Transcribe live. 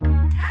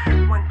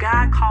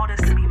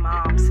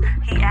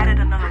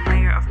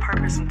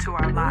system to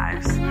our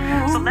lives.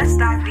 So let's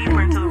dive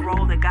deeper into the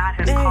role that God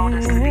has called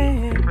us to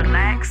be.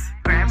 Relax,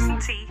 grab some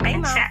tea,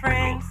 and chat with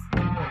me.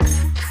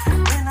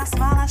 When I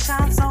smile, I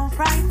shine so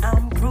bright.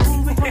 I'm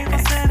grooving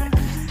 24/7,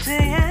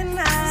 day and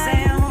night.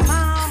 Say I'm a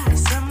mom,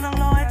 serve the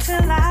Lord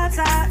till I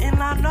die,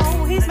 and I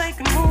know He's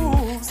making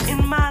moves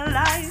in my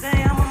life.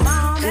 Say I'm a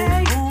mom,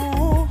 hey,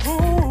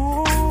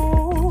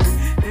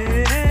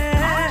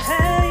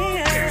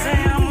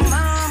 Say I'm a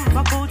mom,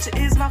 my culture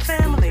is my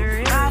family.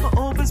 Bible,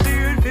 open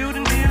spirit,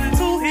 building, healing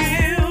to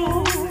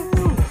heal.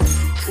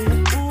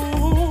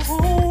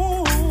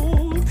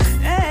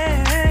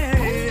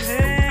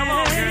 Say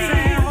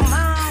I'm a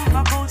mom,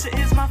 my culture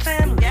is my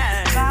family.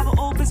 Bible,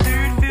 open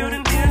spirit,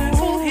 building, healing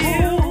to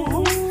heal.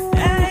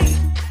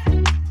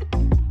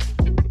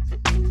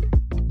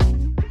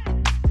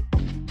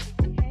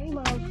 Hey,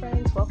 mom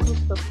friends, welcome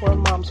to the Four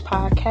Moms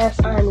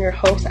Podcast. I'm your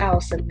host,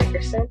 Allison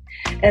Dickerson,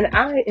 and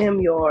I am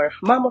your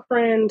mama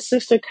friend,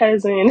 sister,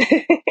 cousin,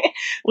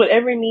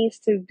 whatever needs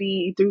to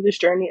be through this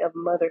journey of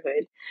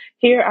motherhood.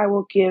 Here, I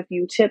will give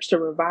you tips to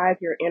revive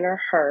your inner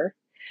her,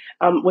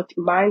 with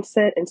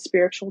mindset and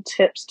spiritual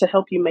tips to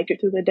help you make it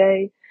through the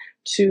day,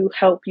 to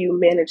help you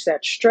manage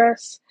that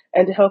stress,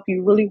 and to help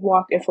you really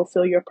walk and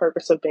fulfill your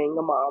purpose of being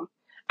a mom.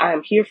 I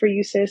am here for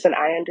you, sis, and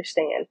I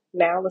understand.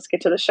 Now, let's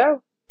get to the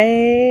show.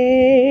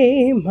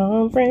 Hey,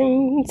 mom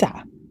friends.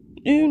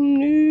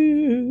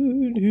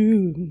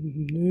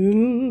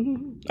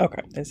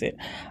 Okay, that's it.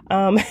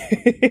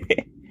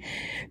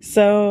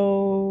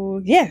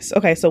 So yes,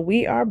 okay, so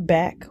we are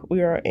back.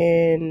 We are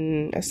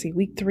in,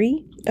 week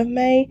 3 of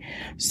May.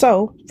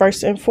 So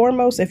first and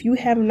foremost, if you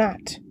have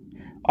not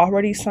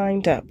already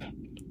signed up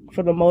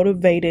for the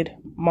Motivated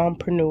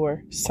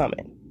Mompreneur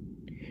Summit,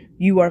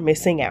 you are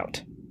missing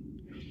out.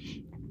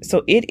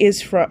 So it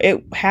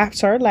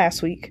started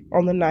last week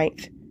on the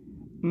 9th.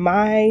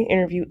 My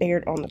interview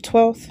aired on the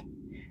 12th,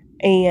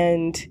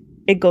 and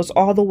it goes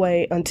all the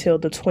way until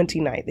the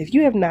 29th. If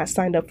you have not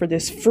signed up for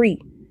this free,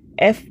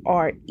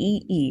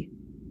 F-R-E-E,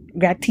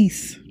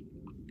 gratis,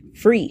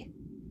 free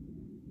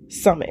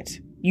summit,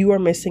 you are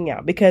missing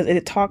out, because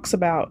it talks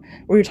about,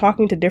 we're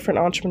talking to different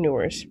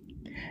entrepreneurs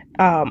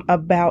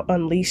about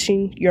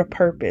unleashing your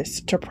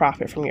purpose to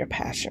profit from your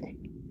passion.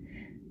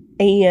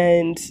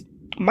 And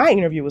my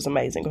interview was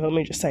amazing. Let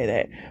me just say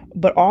that.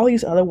 But all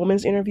these other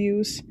women's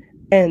interviews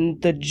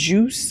and the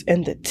juice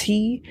and the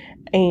tea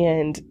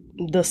and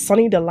the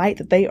sunny delight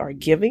that they are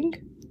giving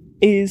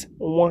is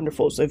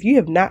wonderful. So if you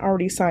have not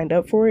already signed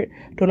up for it,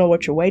 don't know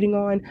what you're waiting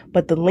on,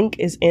 but the link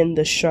is in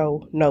the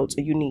show notes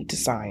and you need to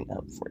sign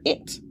up for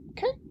it.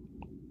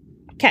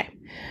 Okay.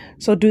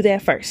 So do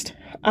that first.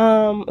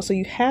 So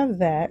you have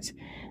that.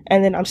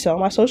 And then I'm still on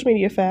my social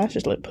media fast.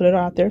 Just put it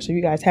out there. So if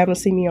you guys haven't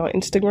seen me on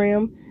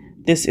Instagram,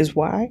 this is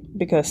why,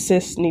 because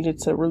sis needed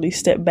to really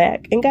step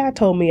back, and God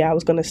told me I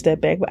was going to step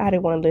back, but I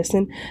didn't want to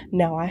listen.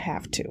 Now I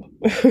have to.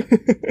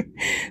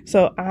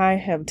 So I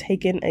have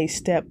taken a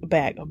step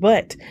back.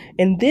 But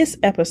in this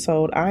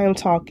episode,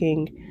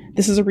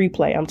 this is a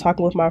replay. I'm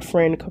talking with my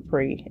friend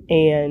Capri,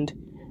 and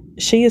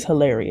she is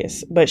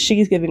hilarious, but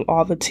she's giving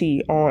all the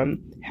tea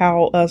on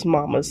how us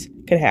mamas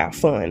can have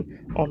fun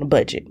on a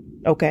budget.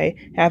 Okay.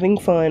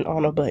 Having fun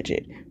on a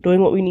budget, doing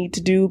what we need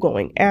to do,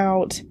 going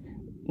out,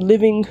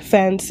 living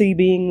fancy,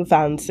 being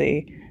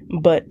fancy,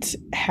 but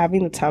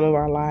having the time of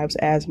our lives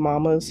as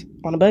mamas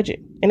on a budget.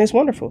 And it's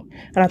wonderful.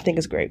 And I think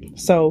it's great.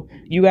 So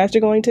you guys are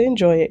going to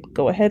enjoy it.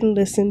 Go ahead and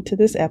listen to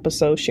this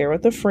episode. Share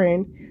with a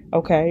friend.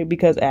 Okay.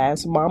 Because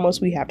as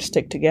mamas, we have to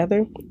stick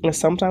together. And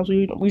sometimes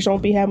we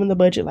don't be having the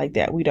budget like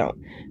that. We don't.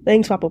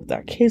 Things pop up with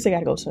our kids. They got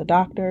to go to the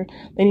doctor.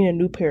 They need a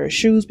new pair of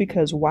shoes,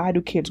 because why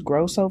do kids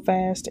grow so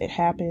fast? It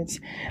happens.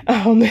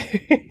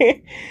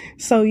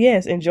 So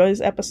yes, enjoy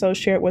this episode.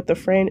 Share it with a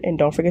friend. And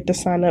don't forget to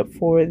sign up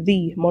for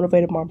the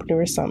Motivated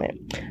Mompreneur Summit.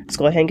 Let's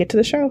go ahead and get to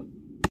the show.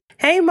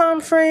 Hey, mom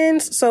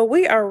friends. So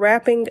we are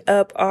wrapping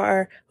up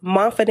our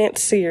Momfidence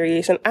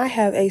series, and I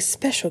have a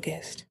special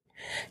guest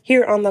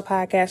here on the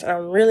podcast.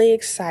 I'm really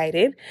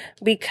excited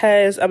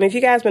because, if you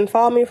guys been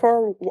following me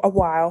for a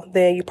while,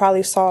 then you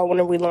probably saw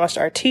when we launched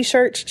our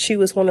t-shirts. She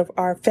was one of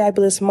our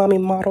fabulous mommy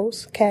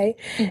models, okay,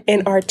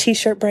 in our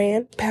t-shirt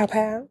brand, Pow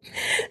Pow.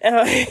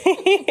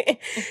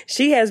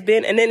 She has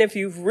been, and then if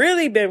you've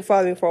really been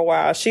following me for a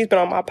while, she's been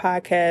on my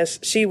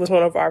podcast. She was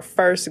one of our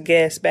first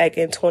guests back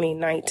in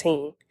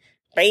 2019.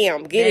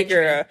 Bam, get it,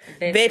 girl.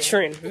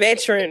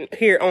 Veteran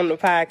here on the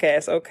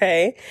podcast,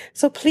 okay?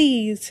 So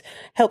please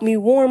help me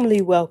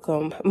warmly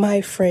welcome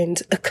my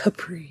friend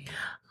Capri.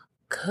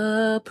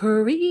 Capri.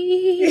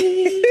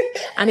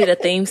 I need a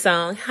theme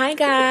song. Hi,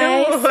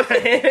 guys.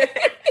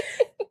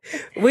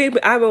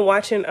 I've been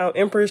watching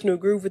Emperor's New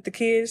Groove with the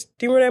kids.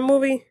 Do you remember that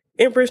movie,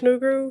 Emperor's New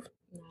Groove?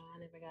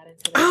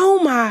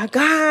 Oh my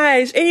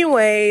gosh.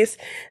 Anyways,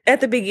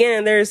 at the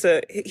beginning,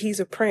 he's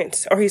a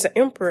prince or he's an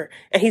emperor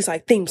and he's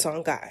like theme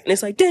song guy. And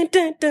it's like, dun,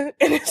 dun, dun.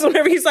 And it's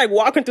whenever he's like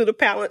walking through the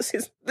palace,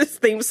 this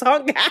theme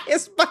song guy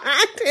is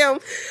behind him.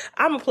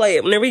 I'm going to play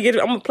it. Whenever you get it,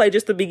 I'm going to play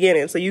just the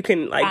beginning so you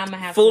can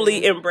like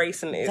fully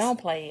embrace this. Don't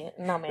play it.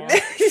 No, man.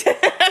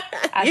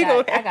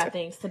 I got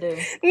things to do.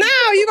 No,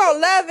 you're going to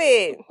love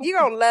it. You're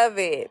going to love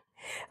it.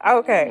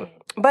 Okay.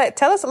 But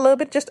tell us a little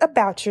bit just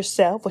about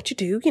yourself, what you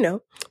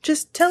do,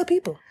 just tell the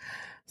people.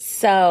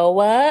 So,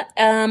 I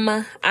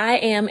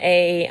am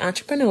a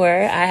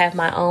entrepreneur. I have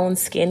my own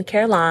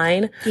skincare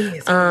line.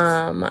 Yes.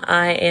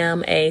 I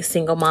am a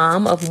single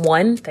mom of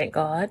one, thank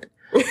God.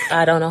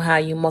 I don't know how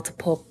you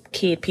multiple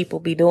kid people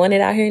be doing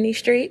it out here in these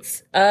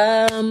streets.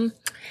 And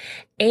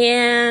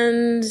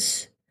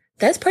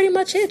that's pretty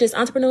much it. Just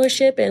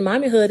entrepreneurship and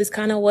mommyhood is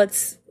kind of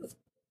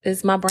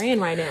is my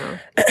brand right now.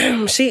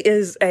 She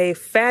is a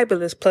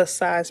fabulous plus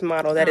size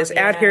model that is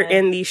out here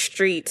in these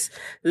streets,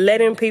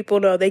 letting people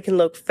know they can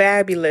look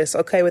fabulous,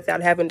 okay,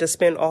 without having to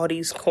spend all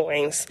these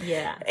coins.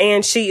 Yeah.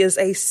 And she is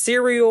a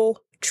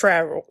serial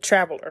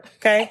traveler,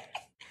 okay?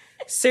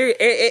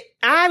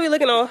 I be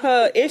looking on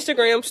her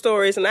Instagram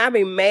stories and I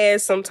be mad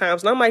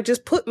sometimes. And I'm like,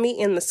 just put me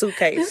in the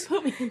suitcase.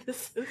 Put me in the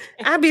suitcase.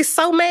 I be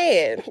so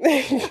mad.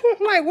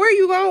 I'm like, where are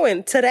you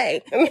going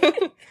today?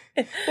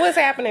 What's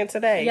happening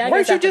today? Yeah,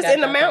 weren't you just in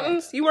the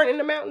mountains? You weren't in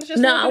the mountains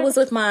just No, I was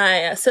with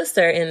my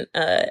sister in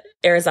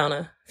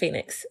Arizona,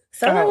 Phoenix.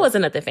 So it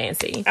wasn't nothing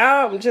fancy.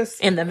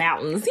 Just in the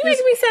mountains. You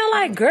making me sound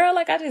like, girl,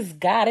 like I just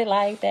got it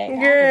like that.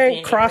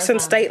 You're crossing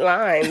state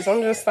lines.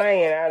 I'm just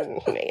saying.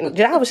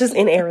 I was just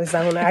in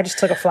Arizona. I just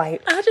took a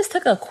flight. I just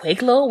took a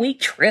quick little week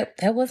trip.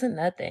 That wasn't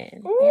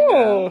nothing.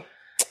 Ooh.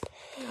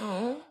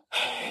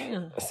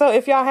 So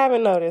if y'all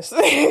haven't noticed,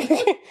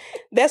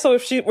 that's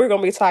what we're going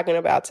to be talking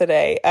about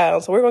today.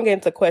 So we're going to get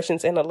into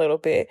questions in a little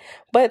bit.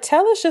 But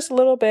tell us just a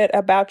little bit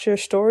about your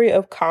story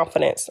of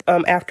confidence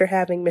after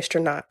having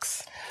Mr.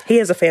 Knox. He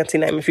has a fancy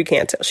name if you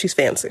can't tell. She's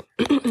fancy.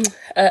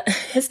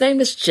 His name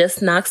is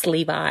just Knox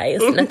Levi.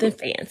 It's nothing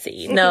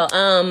fancy.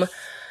 No,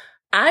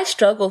 I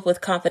struggled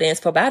with confidence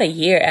for about a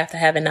year after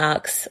having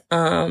Knox.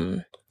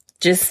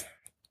 Just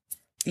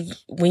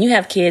when you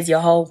have kids, your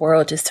whole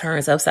world just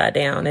turns upside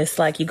down. It's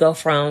like you go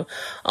from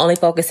only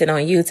focusing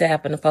on you to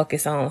having to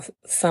focus on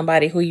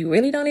somebody who you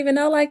really don't even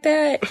know like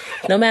that.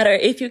 No matter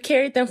if you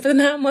carried them for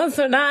 9 months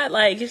or not,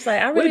 like, just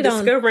like, I really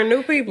don't. Discovering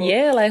new people.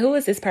 Yeah, like, who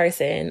is this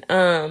person?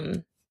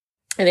 And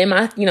then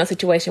my,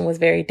 situation was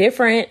very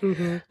different.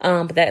 Mm-hmm.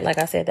 But that, like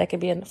I said, that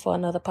could be for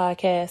another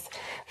podcast.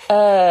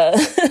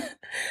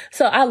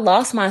 So I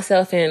lost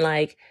myself in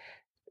like,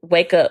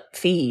 wake up,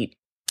 feed,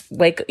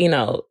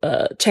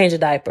 change a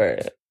diaper,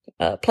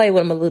 play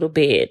with them a little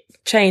bit,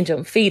 change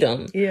them, feed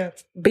them,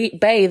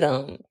 bathe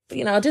them.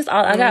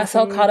 I got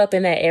so caught up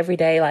in that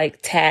everyday like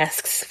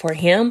tasks for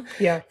him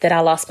that I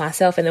lost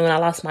myself. And then when I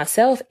lost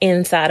myself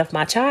inside of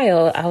my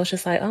child, I was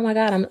just like, oh my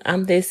God,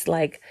 I'm this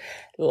like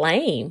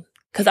lame.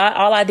 Cause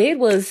all I did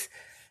was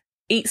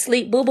eat,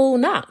 sleep, boo boo,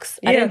 Knox.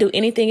 I didn't do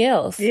anything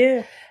else.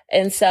 Yeah.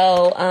 And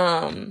so,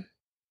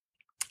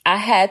 I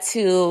had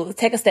to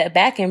take a step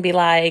back and be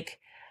like,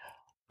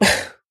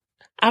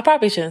 I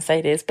probably shouldn't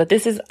say this, but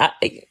this is,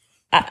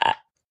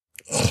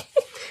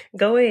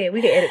 go ahead.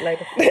 We can edit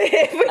later.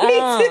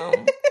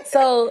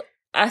 So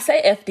I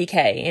say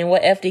FDK, and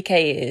what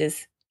FDK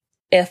is,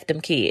 F them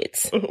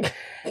kids.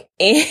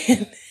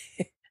 And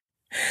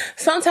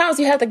sometimes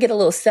you have to get a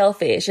little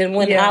selfish. And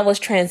when I was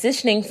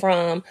transitioning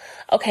from,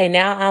 okay,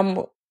 now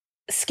I'm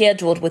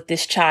scheduled with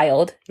this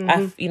child.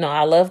 Mm-hmm.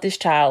 I love this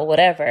child,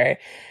 whatever.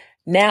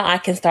 Now I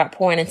can start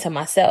pouring into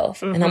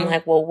myself. Mm-hmm. And I'm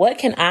like, well, what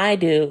can I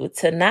do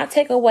to not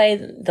take away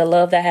the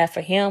love that I have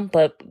for him,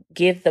 but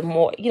give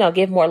more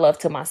love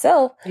to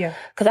myself? Yeah.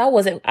 Cause I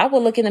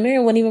would look in the mirror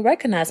and wouldn't even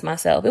recognize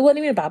myself. It wasn't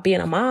even about being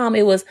a mom.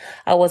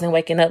 I wasn't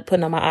waking up,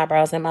 putting on my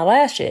eyebrows and my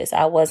lashes.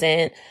 I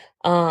wasn't,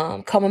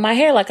 combing my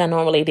hair like I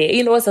normally did.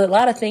 It's a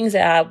lot of things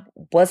that I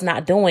was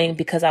not doing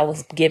because I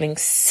was giving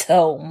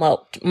so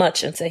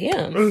much into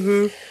him.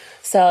 Mm-hmm.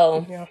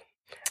 So yeah,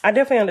 I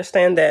definitely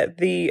understand that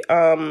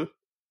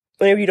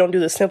whenever you don't do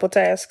the simple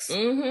tasks,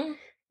 mm-hmm.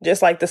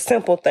 just like the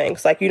simple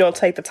things, like you don't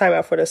take the time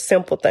out for the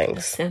simple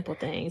things. You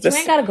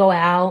ain't got to go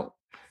out.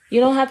 You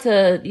don't have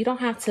to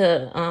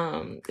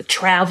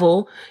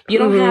travel. You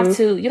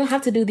don't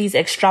have to do these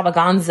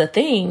extravaganza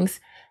things.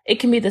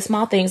 It can be the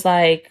small things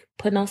like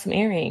putting on some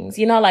earrings,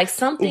 like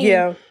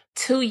something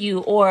to you,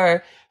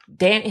 or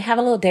have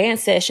a little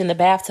dance session in the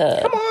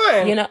bathtub. Come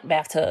on.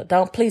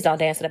 Bathtub. Please don't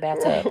dance in the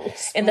bathtub.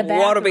 In the bathroom.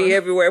 Water be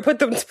everywhere. Put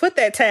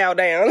that towel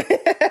down.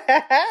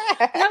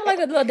 Have like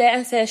a little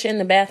dance session in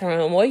the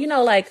bathroom, or,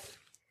 like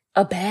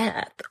a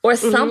bath or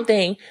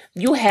something. Mm-hmm.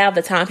 You have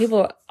the time.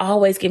 People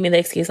always give me the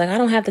excuse, like, I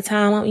don't have the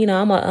time.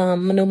 I'm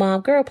a new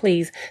mom. Girl,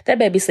 please. That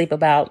baby sleep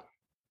about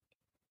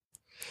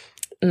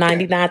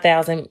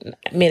 99,000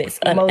 minutes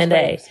a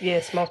day.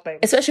 Yes, most babies.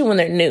 Especially when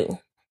they're new,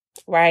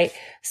 right?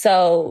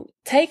 So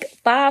take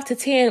 5 to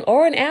 10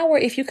 or an hour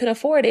if you can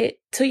afford it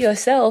to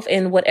yourself,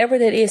 and whatever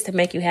that is to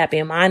make you happy.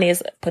 And mine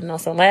is putting on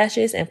some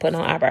lashes and putting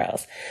on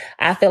eyebrows.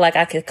 I feel like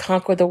I could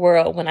conquer the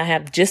world when I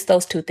have just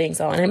those two things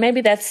on. And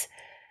maybe that's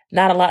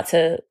not a lot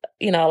to,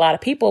 a lot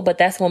of people, but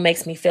that's what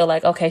makes me feel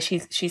like, okay,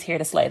 she's here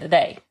to slay the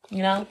day,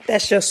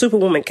 That's your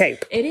superwoman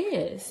cape. It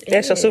is.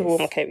 That's your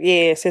superwoman cape.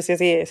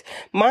 Yes.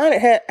 Mine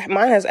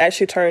has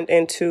actually turned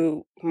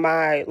into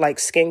my like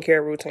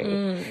skincare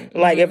routine.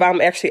 Like if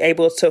I'm actually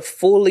able to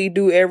fully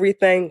do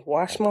everything,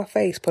 wash my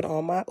face, put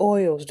on my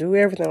oils, do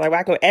everything. Like if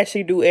I can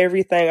actually do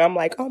everything, I'm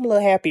like, I'm a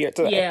little happier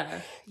today.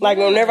 Yeah. Like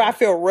whenever I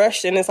feel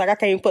rushed and it's like I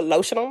can't even put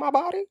lotion on my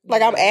body,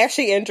 like I'm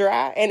ashy and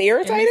dry and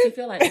irritated. It makes you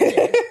feel like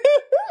shit.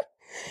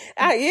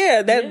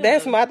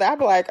 That's my thing. I'm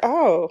like,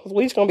 oh,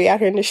 we just gonna be out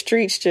here in the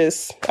streets,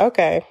 just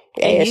okay.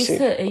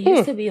 It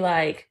used to be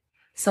like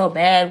so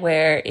bad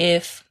where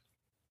if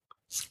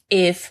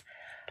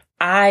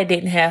I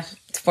didn't have,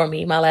 for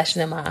me, my lashes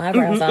and my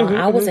eyebrows on,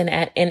 I was an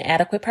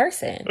inadequate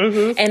person,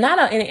 and not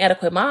an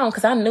inadequate mom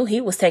because I knew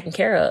he was taken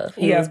care of.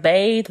 He was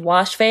bathed,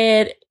 washed,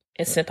 fed,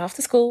 and sent off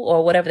to school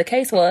or whatever the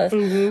case was.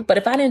 But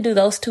if I didn't do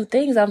those two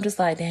things, I'm just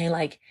like, dang,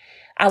 like.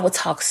 I would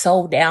talk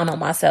so down on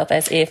myself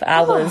as if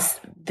I was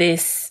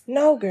this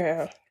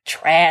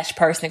trash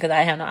person because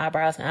I have no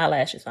eyebrows and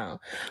eyelashes on.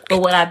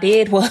 But what I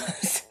did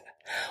was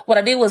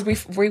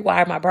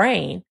rewire my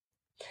brain.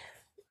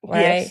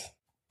 Right? Yes.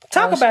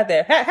 Talk about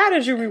that. How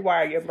did you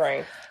rewire your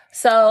brain?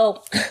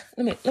 So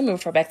let me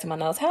refer back to my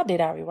notes. How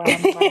did I rewire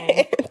my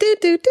brain?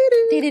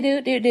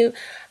 do.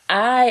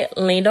 I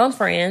leaned on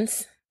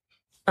friends.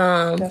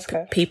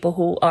 People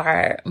who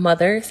are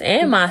mothers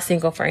and my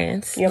single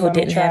friends who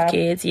didn't have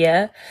kids.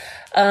 Yeah.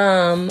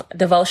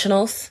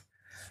 Devotionals.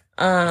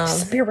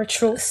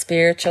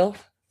 Spiritual.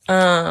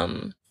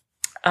 I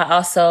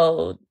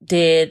also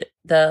did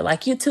the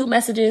like YouTube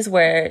messages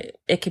where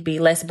it could be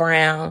Les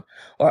Brown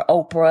or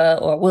Oprah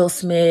or Will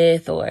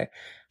Smith or,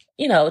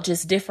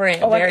 just different,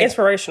 very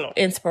inspirational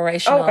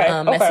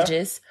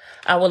messages.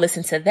 I will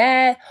listen to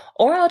that,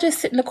 or I'll just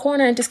sit in the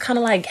corner and just kind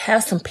of like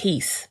have some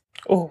peace.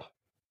 Oh.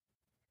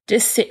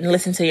 Just sit and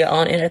listen to your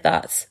own inner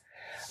thoughts.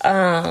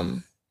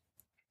 And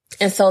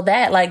so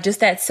that, like,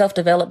 just that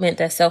self-development,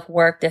 that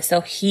self-work, that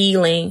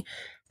self-healing,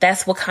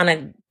 that's what kind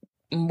of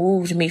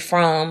moved me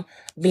from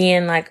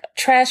being like a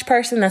trash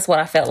person. That's what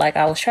I felt like.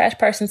 I was trash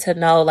person to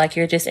know, like,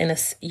 you're in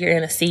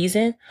a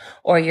season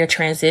or you're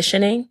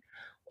transitioning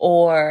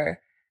or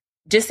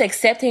just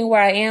accepting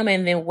where I am.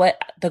 And then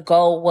what the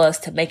goal was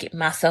to make it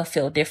myself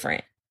feel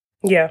different.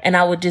 Yeah. And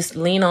I would just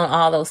lean on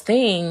all those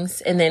things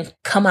and then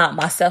come out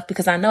myself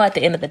because I know at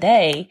the end of the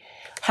day,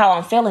 how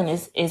I'm feeling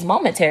is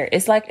momentary.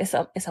 It's like, it's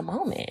a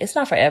moment. It's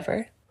not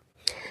forever.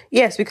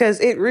 Yes, because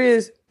it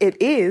is,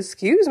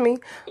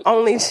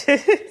 only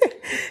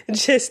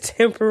just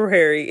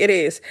temporary. It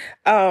is.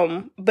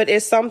 But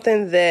it's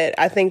something that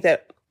I think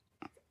that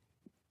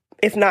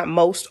if not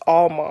most,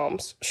 all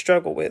moms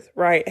struggle with,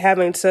 right?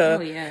 Having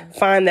to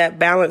find that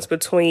balance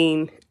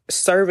between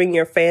serving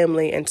your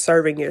family and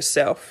serving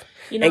yourself.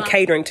 And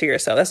catering to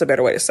yourself. That's a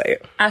better way to say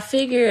it. I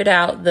figured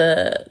out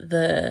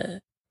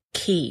the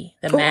key,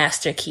 the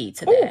master key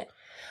to that.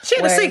 She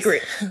had a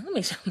secret. Let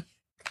me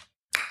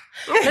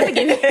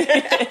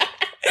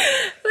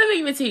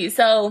give it to you.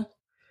 So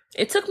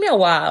it took me a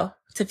while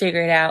to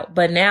figure it out,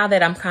 but now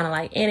that I'm kind of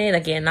like in it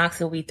again,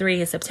 Knox will be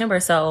 3 in September.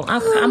 So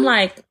I'm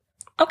like,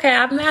 okay,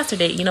 I've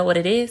mastered it. You know what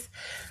it is?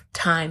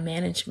 Time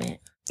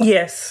management.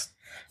 Yes.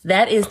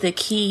 That is the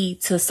key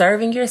to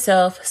serving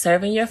yourself,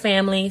 serving your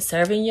family,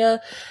 serving your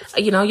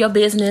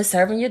business,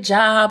 serving your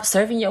job,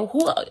 serving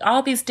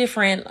all these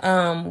different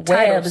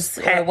webs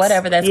or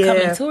whatever that's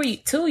coming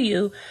to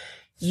you.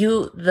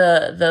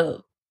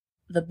 The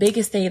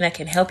biggest thing that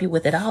can help you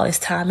with it all is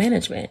time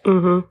management.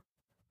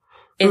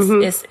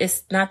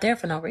 It's not there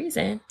for no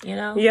reason,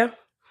 Yeah,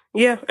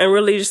 and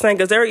really just saying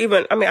because I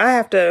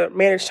have to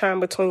manage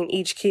time between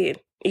each kid.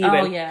 Jesse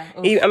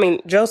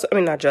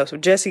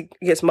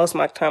gets most of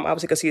my time,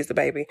 obviously, because he's the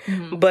baby.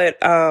 But,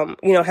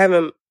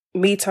 having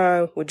me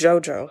time with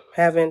JoJo,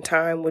 having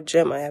time with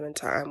Gemma, having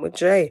time with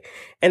Jay.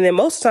 And then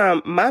most of the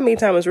time, my me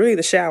time is really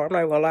the shower. I'm not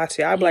even going to lie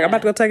to you. I'll be like, I'm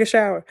about to go take a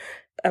shower.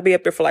 I'll be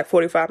up there for like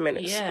 45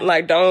 minutes. Yeah.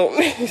 Like, don't.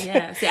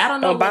 Yeah. See, I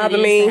don't know what it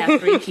is to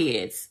have 3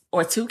 kids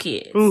or 2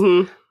 kids.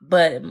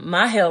 But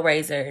my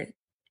Hellraiser,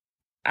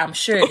 I'm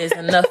sure is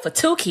enough for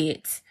 2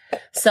 kids.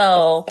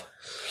 So...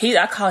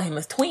 I call him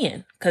a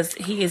twin because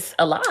he is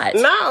a lot.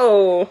 He's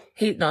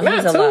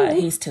a lot.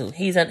 He's 2.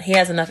 He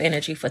has enough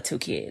energy for 2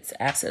 kids.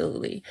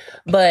 Absolutely.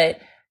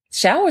 But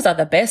showers are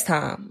the best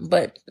time.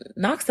 But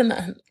Knox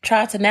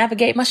tried to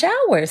navigate my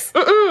showers.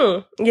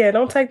 Yeah,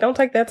 don't take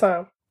that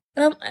time.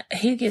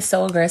 He gets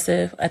so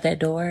aggressive at that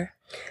door.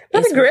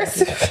 Not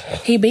aggressive.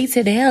 He beats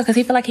it down because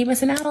he feel like he's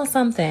missing out on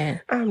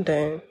something. I'm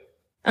done.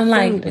 I'm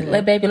like,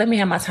 baby, let me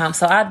have my time.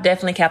 So I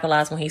definitely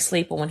capitalize when he's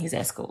asleep or when he's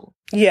at school.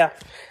 Yeah.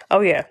 Oh,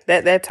 yeah.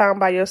 That time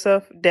by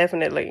yourself,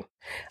 definitely.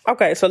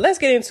 Okay, so let's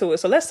get into it.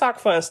 So let's talk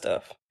fun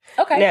stuff.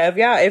 Okay. Now,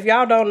 if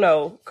y'all don't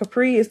know,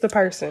 Capri is the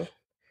person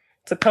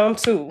to come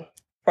to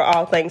for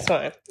all things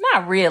fun.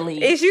 Not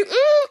really. It's you.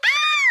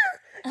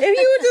 If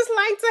you would just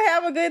like to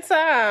have a good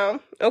time,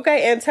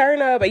 okay, and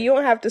turn up, and you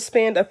don't have to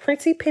spend a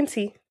pretty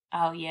penty.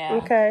 Oh, yeah.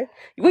 Okay.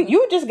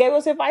 You just gave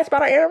us advice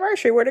about our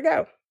anniversary. Where to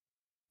go?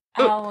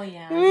 Oh,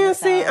 yeah. Yeah,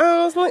 see,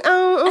 I was like,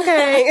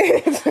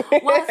 okay.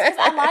 Well, because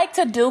I like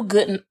to do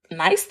good,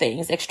 nice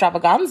things,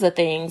 extravaganza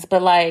things,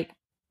 but like,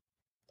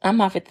 I'm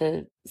not fit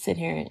to sit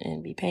here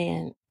and be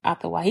paying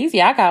out the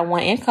wahizia. I got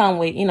one income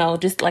with,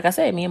 just like I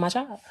said, me and my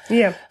child.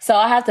 Yeah. So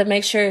I have to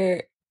make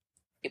sure,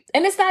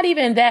 and it's not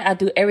even that I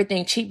do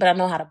everything cheap, but I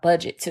know how to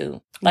budget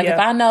too. Like if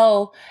I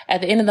know at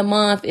the end of the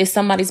month it's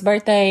somebody's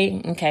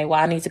birthday, okay, well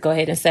I need to go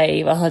ahead and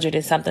save 100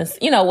 and something,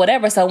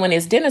 whatever. So when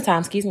it's dinner time,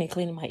 excuse me,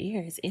 cleaning my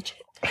ears, itching.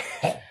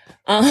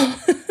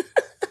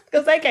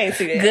 Because they can't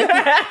see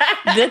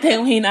that. Good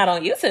thing we not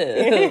on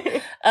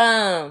YouTube.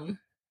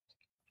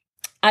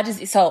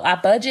 I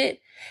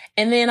budget,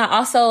 and then I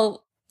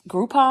also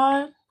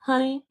Groupon,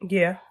 honey.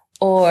 Yeah.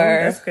 Or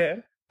that's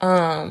good.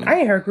 I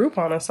ain't heard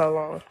Groupon in so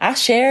long. I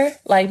share,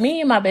 like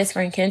me and my best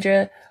friend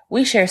Kendra,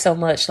 we share so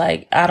much.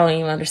 Like I don't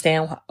even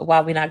understand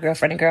why we're not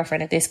girlfriend and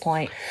girlfriend at this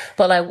point.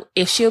 But like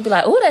if she'll be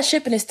like, "Oh, that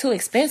shipping is too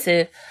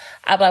expensive,"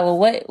 I'll be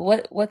like,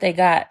 "Well, what they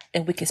got,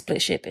 and we can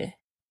split shipping,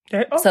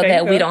 so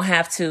that we don't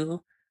have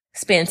to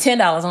spend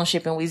 $10 on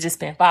shipping. We just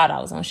spend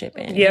 $5 on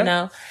shipping,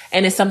 And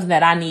it's something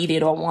that I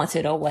needed or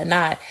wanted or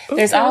whatnot. Okay.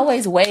 There's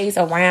always ways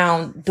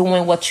around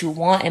doing what you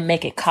want and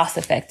make it cost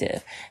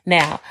effective.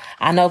 Now,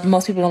 I know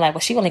most people are like, well,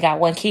 she only got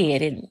one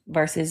kid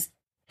versus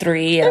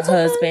 3 and a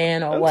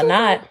husband or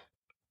whatnot.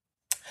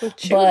 But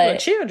children.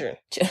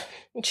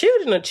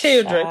 Children are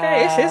children.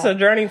 Okay, it's a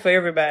journey for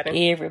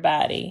everybody.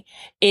 Everybody.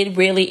 It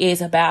really is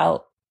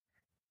about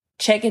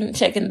checking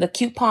the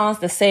coupons,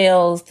 the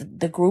sales,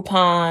 the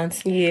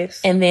Groupons.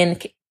 Yes. And then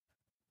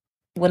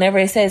whenever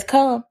it says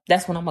come,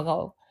 that's when I'm going to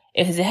go.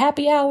 If it's a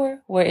happy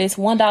hour where it's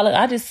 $1,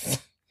 I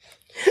just...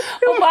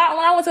 when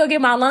I went to go get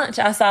my lunch,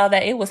 I saw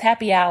that it was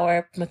happy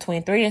hour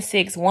between 3 and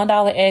 6,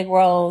 $1 egg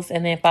rolls,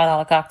 and then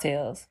 $5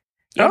 cocktails.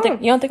 You don't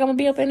think I'm going to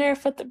be up in there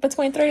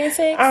between 3 and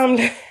 6?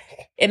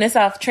 And it's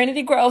off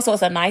Trinity Grove, so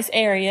it's a nice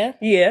area.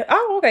 Yeah.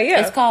 Oh, okay,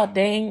 yeah. It's called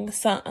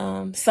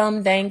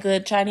Some Dang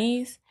Good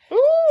Chinese.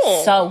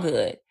 So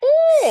good.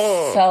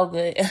 So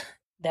good.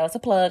 That was a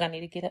plug. I need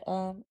to get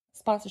a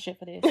sponsorship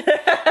for this.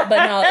 But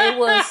no, it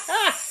was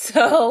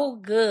so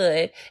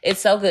good.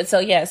 It's so good. So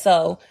yeah,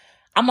 so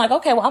I'm like,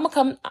 okay, well, I'm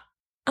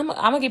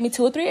gonna give me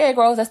 2 or 3 egg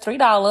rolls. That's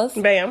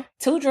 $3. Bam.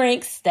 2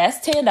 drinks.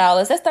 That's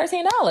 $10. That's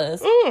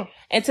 $13.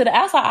 And to the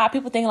outside eye,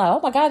 people think like, oh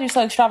my God, you're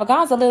so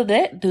extravagant.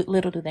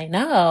 Little do they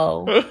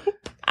know.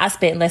 I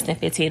spent less than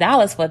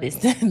 $15 for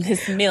this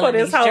meal. For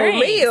this whole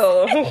drinks.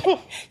 Meal.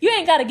 You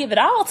ain't got to give it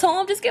all to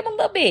them. Just give them a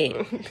little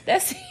bit.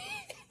 That's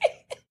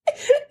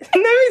Let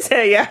me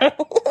tell y'all.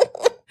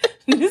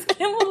 Just give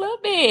them a little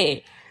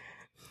bit.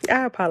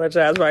 I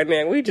apologize right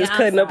now. We just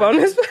cutting up on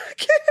this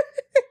podcast.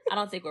 I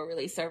don't think we're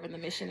really serving the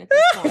mission at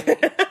this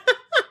point.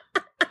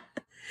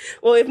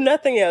 Well, if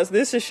nothing else,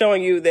 this is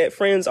showing you that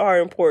friends are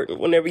important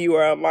whenever you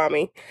are a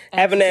mommy. Absolutely.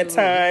 Having that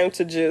time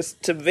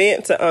to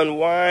vent, to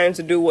unwind,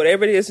 to do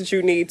whatever it is that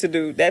you need to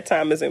do, that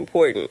time is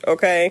important,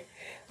 okay?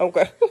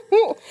 Okay.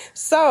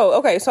 So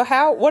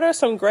what are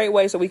some great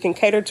ways that we can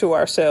cater to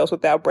ourselves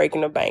without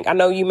breaking the bank? I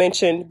know you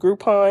mentioned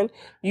Groupon.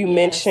 You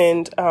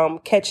mentioned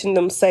catching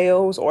them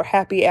sales or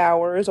happy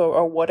hours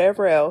or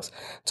whatever else.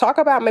 Talk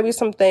about maybe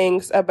some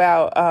things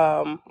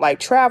about like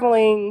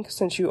traveling,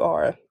 since you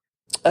are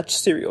a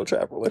serial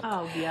traveler.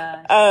 Oh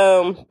yeah.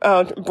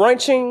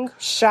 Brunching,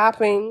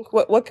 shopping.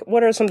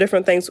 What are some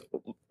different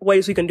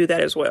ways we can do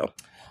that as well?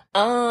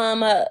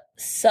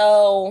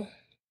 So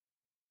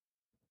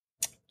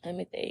let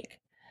me think.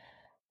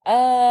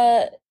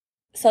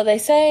 So they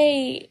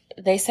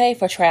say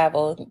for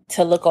travel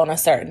to look on a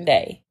certain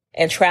day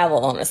and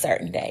travel on a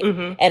certain day.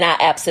 Mm-hmm. And I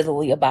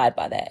absolutely abide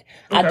by that.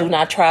 Okay. I do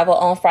not travel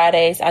on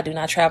Fridays. I do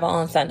not travel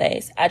on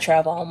Sundays. I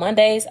travel on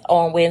Mondays,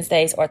 on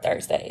Wednesdays, or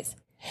Thursdays.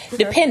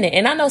 Okay. Depending.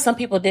 And I know some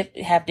people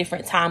have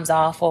different times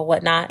off or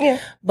whatnot. Yeah.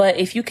 But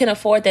if you can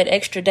afford that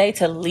extra day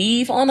to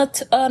leave on a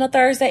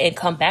Thursday and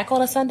come back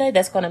on a Sunday,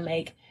 that's going to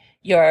make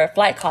your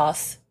flight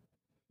costs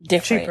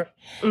different. Cheaper.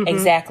 Mm-hmm.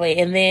 Exactly.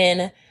 And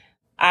then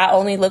I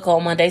only look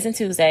on Mondays and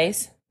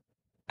Tuesdays.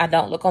 I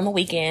don't look on the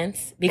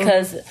weekends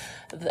because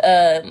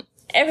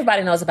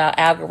everybody knows about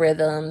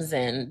algorithms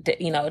and,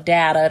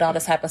 data and all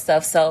this type of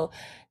stuff. So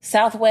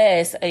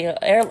Southwest,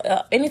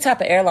 any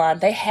type of airline,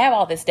 they have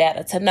all this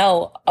data to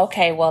know,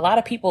 okay, well, a lot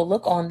of people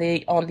look on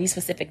these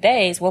specific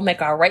days. We'll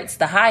make our rates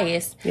the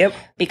highest. Yep.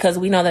 Because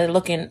we know they're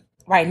looking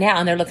right now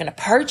and they're looking to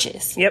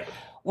purchase. Yep.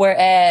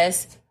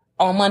 Whereas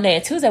on Monday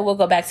and Tuesday, we'll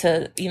go back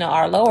to,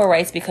 our lower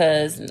rates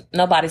because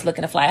nobody's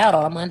looking to fly out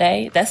on a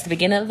Monday. That's the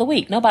beginning of the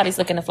week. Nobody's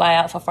looking to fly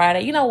out for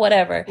Friday,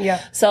 whatever.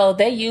 Yeah. So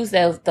they use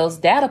those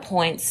data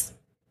points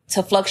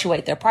to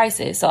fluctuate their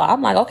prices. So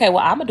I'm like, okay, well,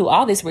 I'm gonna do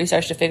all this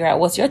research to figure out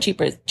what's your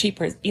cheapest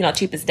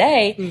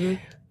day. Mm-hmm.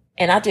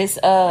 And I just,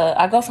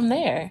 I go from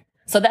there.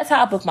 So that's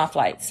how I book my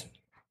flights.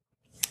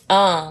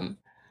 I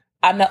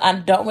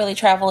don't really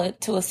travel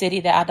to a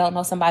city that I don't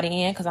know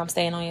somebody in because I'm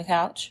staying on your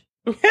couch.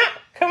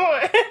 Come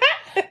on.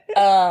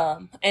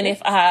 And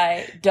if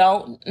I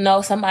don't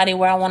know somebody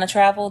where I want to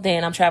travel,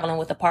 then I'm traveling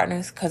with the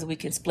partners because we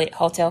can split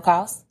hotel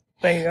costs.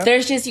 There you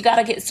go. You got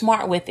to get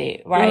smart with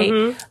it, right?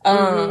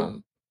 Mm-hmm.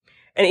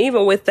 And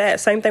even with that,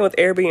 same thing with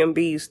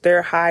Airbnbs.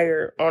 They're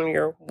higher on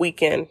your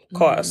weekend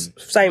costs.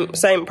 Same,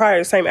 probably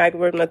the same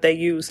algorithm that they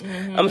use.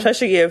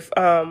 Especially if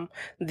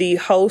the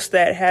host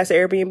that has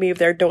Airbnb, if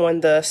they're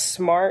doing the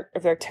smart,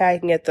 if they're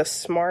tagging it the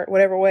smart,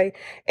 whatever way.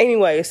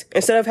 Anyways,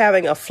 instead of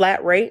having a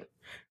flat rate,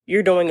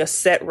 you're doing a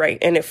set rate,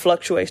 and it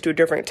fluctuates through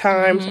different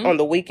times on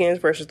the weekends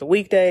versus the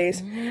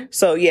weekdays.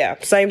 So yeah,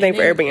 same thing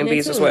for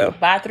Airbnbs as well.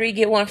 Buy 3,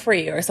 get 1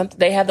 free or something.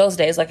 They have those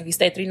days. Like if you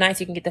stay 3 nights,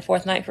 you can get the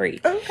 4th night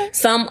free. Okay.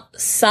 Some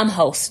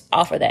hosts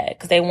offer that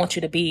because they want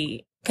you to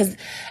be, because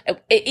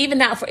it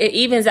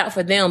evens out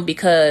for them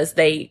because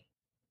they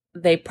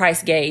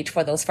price gauge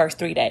for those first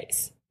 3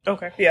 days.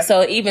 Okay. Yeah. So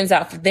it evens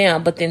out for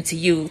them, but then to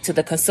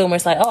the consumer,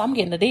 it's like, oh, I'm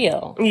getting a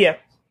deal. Yeah.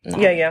 No.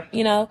 Yeah.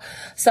 You know,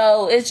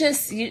 so it's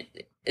just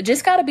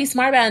just got to be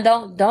smart about it.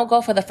 And don't go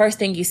for the first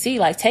thing you see.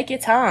 Like, take your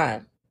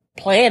time,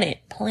 plan it,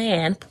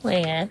 plan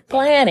it,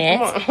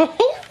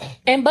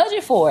 and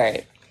budget for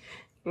it.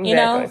 You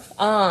know,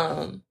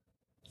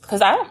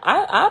 because I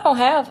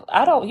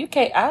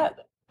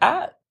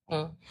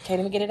can't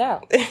even get it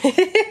out.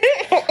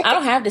 I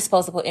don't have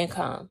disposable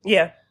income.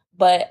 Yeah,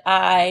 but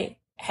I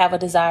have a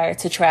desire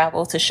to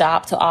travel, to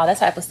shop, to all that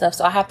type of stuff.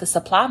 So I have to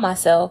supply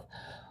myself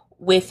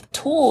with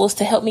tools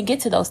to help me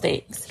get to those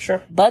things.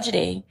 Sure.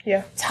 Budgeting.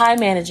 Yeah. Time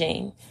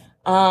managing.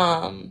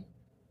 And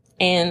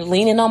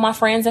leaning on my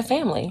friends and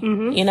family,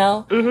 you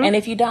know? And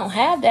if you don't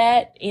have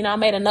that, you know, I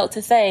made a note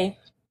to say,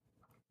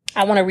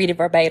 I want to read it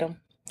verbatim.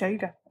 There you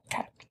go.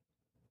 Okay.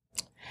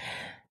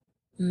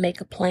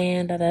 Make a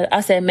plan. I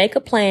said, make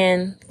a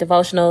plan.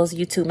 Devotionals,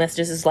 YouTube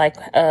messages is like,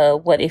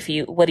 what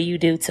do you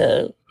do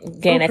to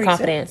gain that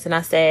confidence? And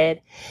I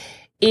said,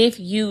 if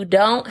you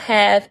don't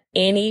have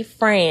any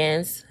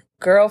friends,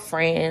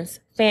 girlfriends,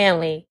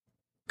 family,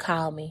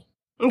 call me.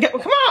 Okay,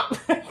 come on.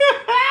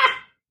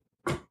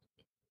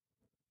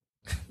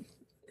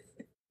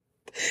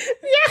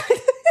 Yeah.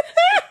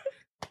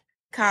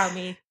 Call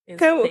me. Is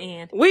the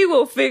end. We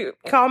will figure.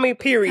 Call me.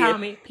 Period. Call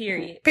me.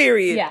 Period.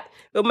 Period. Yeah.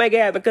 We'll make it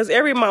happen because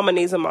every mama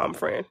needs a mom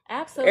friend.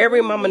 Absolutely.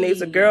 Every mama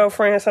needs a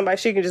girlfriend, somebody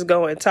she can just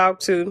go and talk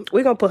to.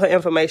 We're gonna put her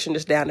information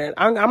just down there.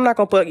 I'm not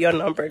gonna put your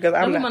number because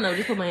I'm not. No,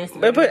 just put my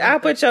Instagram. I'll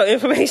put your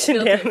information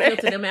down there.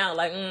 Filter them out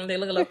like they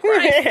look a little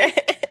crazy.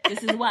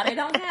 This is why they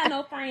don't have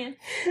no friend.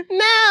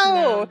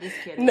 No, just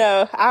kidding.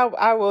 No,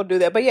 I will do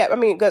that. But yeah, I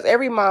mean, because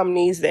every mom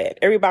needs that.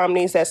 Every mom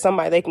needs that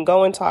somebody they can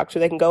go and talk to,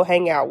 they can go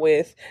hang out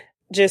with.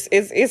 Just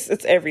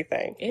it's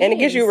everything, and it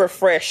gets you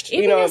refreshed.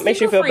 Even you know, it makes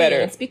you feel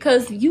better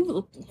because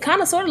you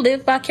kind of sort of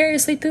live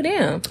vicariously through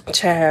them.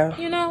 Child,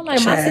 you know,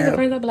 like my single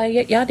friends, I'll be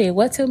like, y'all did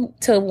what till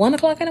 1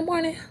 o'clock in the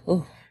morning?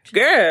 Ooh.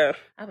 Girl,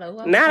 I'm like,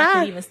 well, I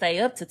couldn't even stay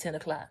up to 10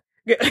 o'clock.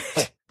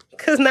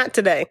 Because not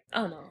today.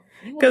 Oh no,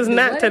 because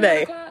not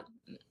today.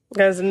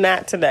 Because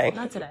not today.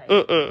 Not today.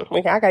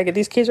 I gotta get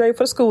these kids ready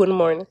for school in the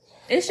morning.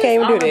 It's just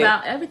all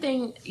about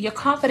everything. Your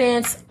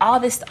confidence, all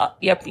this,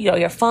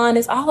 your fun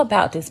is all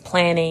about this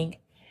planning.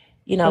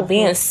 You know,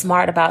 being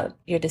smart about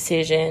your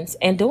decisions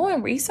and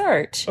doing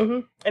research.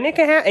 And it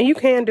can and you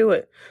can do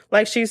it.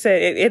 Like she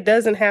said, it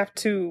doesn't have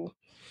to.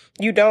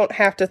 You don't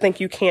have to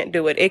think you can't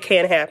do it. It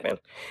can happen.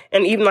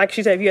 And even like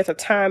she said, if you have to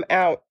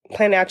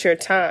plan out your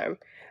time.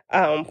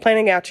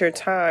 Planning out your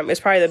time is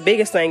probably the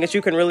biggest thing that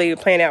you can really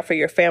plan out for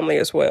your family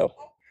as well.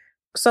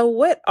 So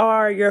what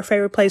are your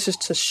favorite places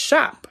to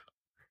shop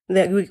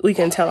that we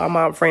can tell our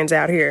mom friends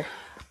out here?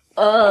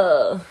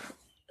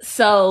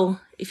 So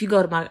if you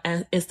go to my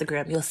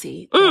Instagram, you'll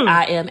see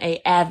I am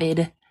a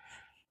avid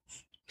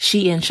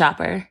Shein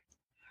shopper.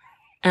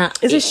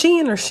 Is it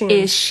Shein or Shein?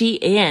 It's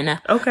Shein.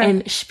 Okay.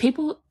 And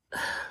people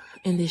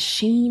in this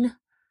Shein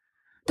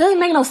doesn't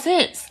make no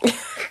sense.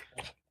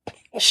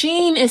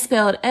 Shein is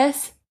spelled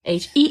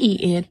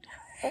SHEEN.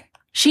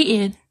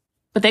 Shein.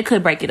 But they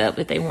could break it up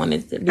if they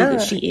wanted to do the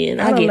Shein.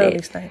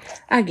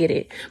 I get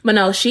it. But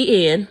no,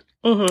 Shein.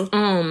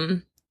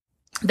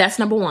 That's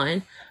number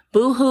 1.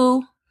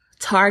 Boohoo,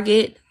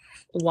 Target,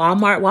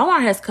 Walmart.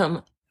 Walmart has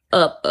come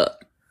up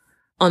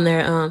on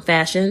their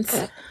fashions.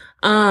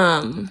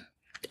 And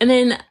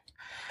then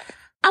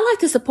I like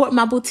to support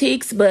my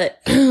boutiques,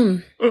 but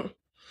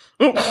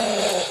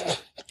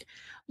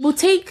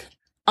boutique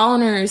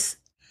owners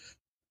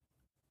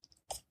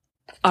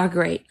are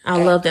great.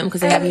 I love them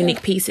because they have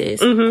unique pieces.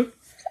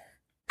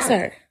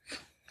 Sir.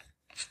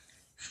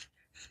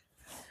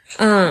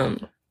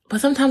 But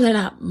sometimes they're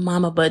not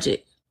mama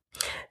budget.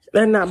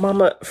 They're not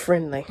mama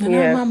friendly. They're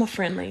not mama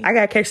friendly. I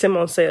gotta catch them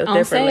on sale.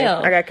 Definitely.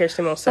 I gotta catch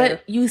them on sale.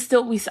 But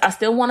I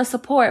still want to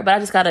support, but I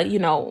just gotta,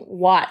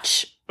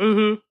 watch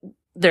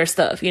their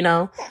stuff,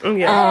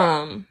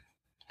 Yeah.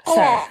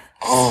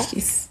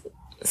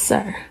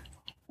 Sir.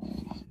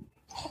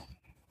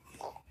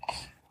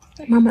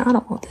 Mama, I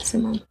don't want this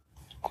in Mama.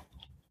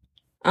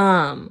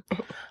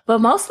 But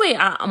mostly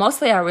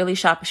I really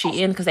shop at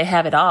Shein because they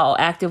have it all: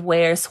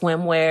 activewear,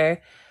 swimwear,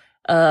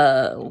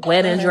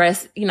 wedding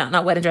dress.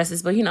 Not wedding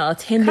dresses, but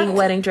attending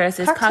wedding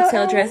dresses,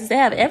 cocktail dresses. They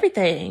have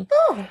everything.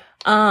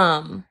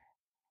 I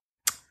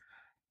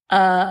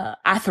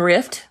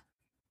thrift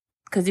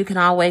because you can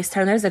always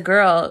turn. There's a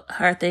girl,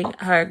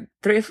 her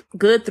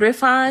Good Thrift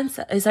Finds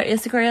is her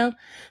Instagram.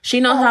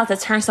 She knows how to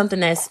turn something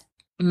that's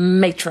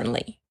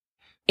matronly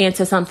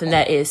into something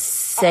that is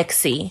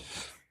sexy.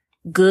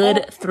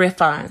 Good Thrift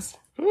Finds.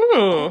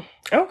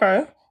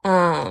 Okay.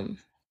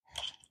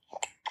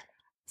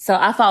 So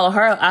I follow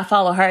her,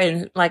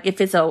 and like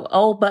if it's a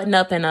old button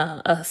up and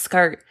a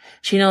skirt,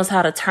 she knows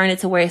how to turn it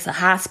to where it's a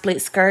high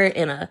split skirt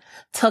and a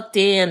tucked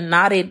in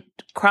knotted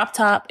crop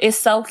top. It's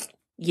so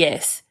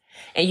yes,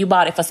 and you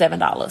bought it for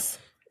 $7.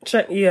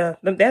 Yeah,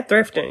 that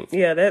thrifting.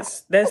 Yeah,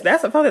 that's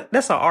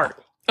an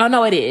art. Oh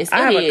no, it is.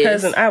 I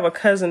have a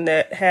cousin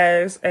that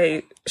has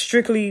a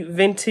strictly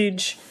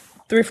vintage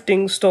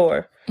thrifting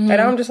store. And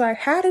I'm just like,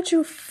 how did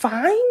you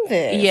find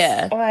this?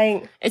 Yeah.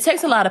 Like, it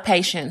takes a lot of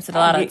patience and a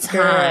lot of time.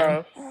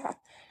 Girl,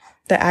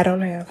 that I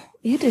don't have.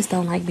 You just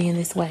don't like being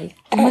this way.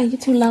 Are you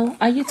too low?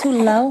 Are you too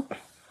low?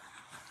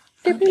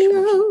 Dip it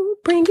low,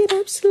 bring it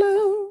up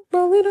slow,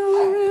 roll it all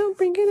around,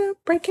 bring it up,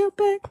 break your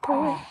back,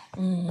 boy.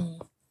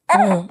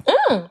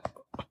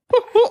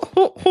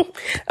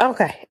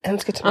 Okay,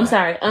 let's get to I'm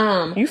sorry.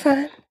 You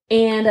fine.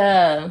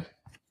 And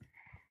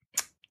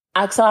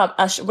I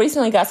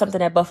recently got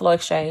something at Buffalo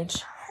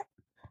Exchange.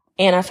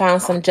 And I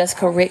found some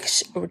Jessica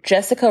Rich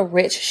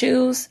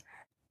shoes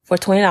for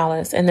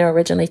 $20, and they're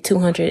originally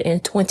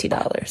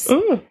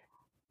 $220.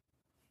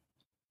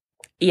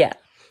 Yeah.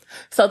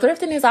 So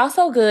thrifting is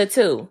also good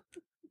too.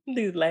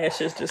 These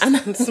lashes just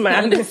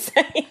smiling. I'm just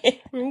saying.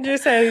 I'm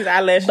just saying these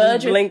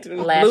eyelashes blinked,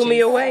 blew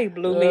me away.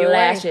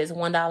 Lashes,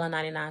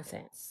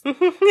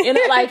 $1.99. You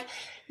know, like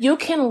you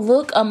can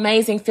look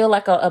amazing, feel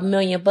like $1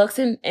 million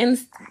and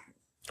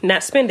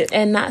not spend it.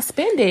 And not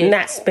spend it.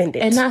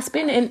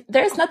 And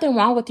there's nothing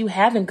wrong with you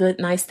having good,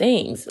 nice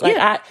things.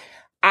 Like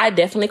I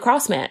definitely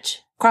cross dress.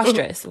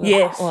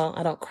 Yes. Well,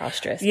 I don't cross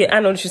dress. Yeah, I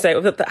know what you say.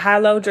 The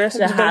high-low dress.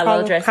 The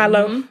high-low dress.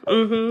 High-low.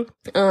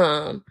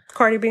 Mm-hmm.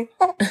 Cardi B.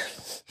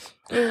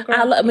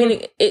 I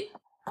mean,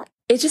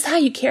 it's just how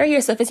you carry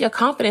yourself. It's your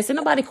confidence. Ain't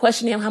nobody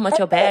questioning how much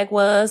your bag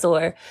was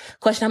or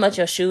question how much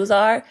your shoes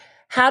are.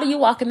 How do you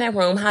walk in that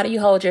room? How do you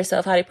hold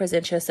yourself? How do you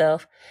present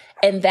yourself?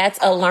 And that's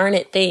a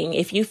learned thing.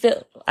 If you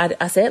feel,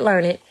 I said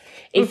learn it.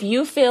 If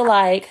you feel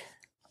like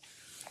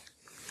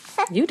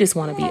you just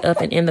want to be up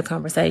and in the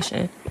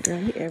conversation.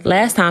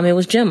 Last time it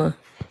was Gemma.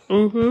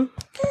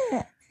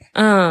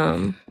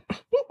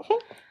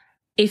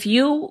 If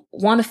you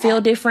want to feel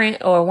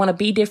different or want to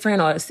be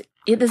different, or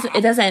it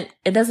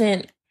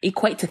doesn't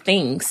equate to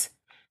things.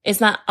 It's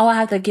not, oh, I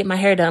have to get my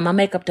hair done, my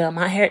makeup done,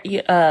 my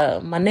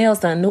nails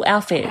done, new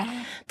outfit.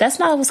 That's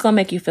not what's going to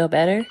make you feel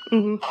better.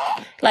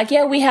 Like,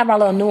 yeah, we have our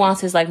little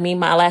nuances, like me,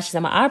 my lashes,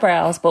 and my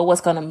eyebrows, but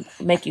what's going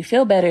to make you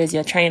feel better is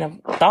your train of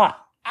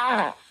thought.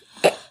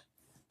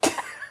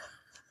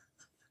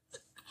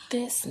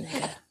 This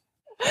nigga.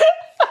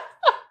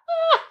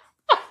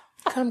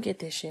 Come get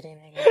this shitty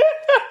nigga.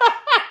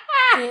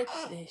 Get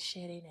this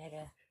shitty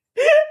nigga.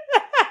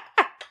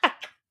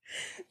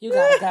 You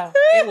gotta go.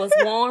 It was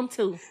warm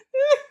too.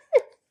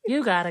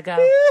 You gotta go.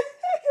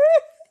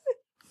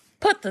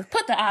 Put the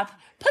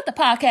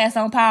podcast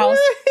on pause.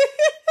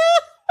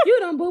 You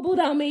done boo-booed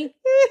on me.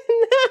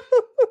 No.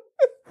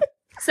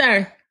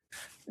 Sir,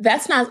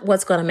 that's not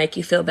what's gonna make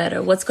you feel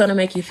better. What's gonna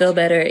make you feel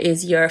better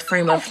is your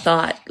frame of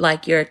thought,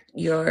 like your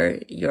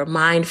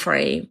mind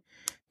frame,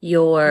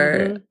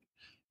 your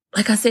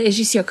like I said, it's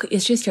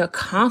just your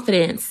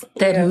confidence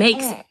that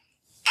makes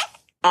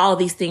all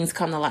these things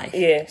come to life.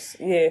 Yes.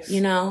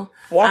 You know?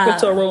 Walk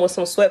into a room with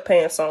some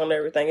sweatpants on and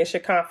everything. It's your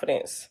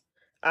confidence.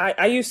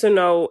 I used to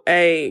know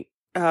a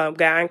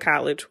guy in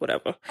college,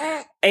 whatever.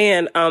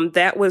 And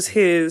that was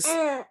his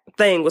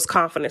thing, was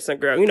confidence in a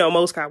girl. You know,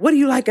 most guys, what do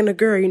you like in a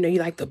girl? You know, you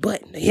like the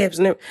butt and the hips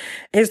and everything.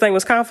 His thing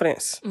was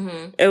confidence.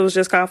 It was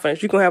just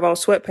confidence. You can have on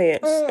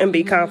sweatpants and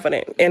be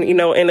confident. And, you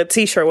know, in a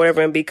t-shirt,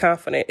 whatever, and be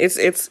confident.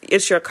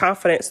 It's your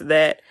confidence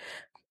that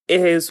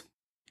is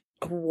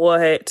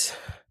what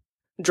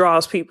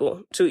draws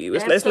people to you.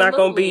 It's not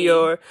going to be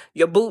your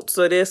boots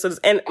or this.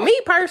 And me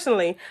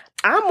personally,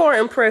 I'm more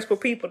impressed with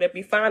people that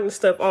be finding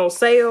stuff on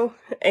sale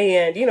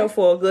and, you know,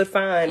 for a good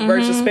find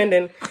versus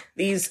spending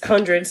these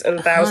hundreds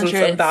and thousands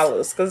of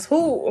dollars. Because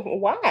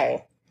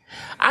why?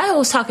 I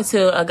was talking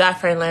to a guy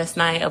friend last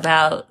night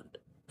about,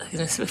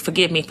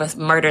 forgive me for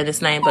murdering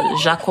this name, but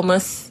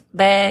Jacquemus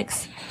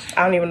bags.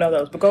 I don't even know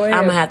those, but go ahead.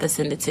 I'm going to have to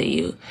send it to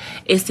you.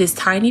 It's this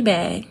tiny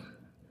bag.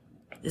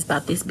 It's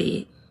about this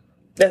big.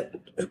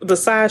 The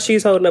size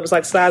she's holding up is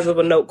like the size of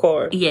a note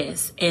card.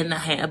 Yes, and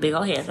a big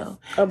old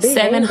handle.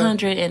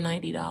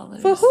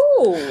 $790. For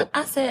who?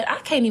 I said, I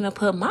can't even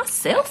put my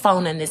cell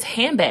phone in this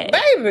handbag.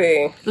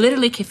 Baby.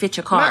 Literally can fit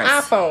your cards.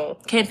 My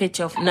iPhone. Can't fit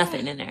your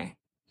nothing in there.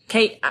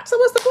 So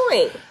what's the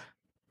point?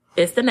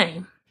 It's the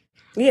name.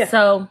 Yeah.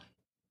 So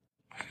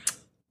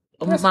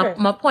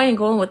my point in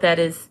going with that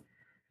is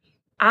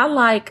I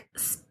like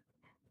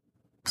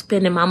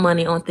spending my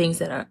money on things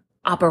that are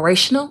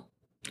operational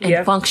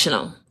and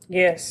functional.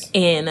 Yes.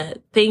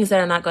 And things that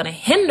are not going to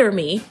hinder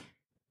me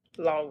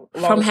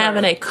from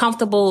having a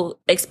comfortable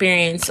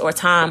experience or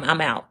time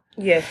I'm out.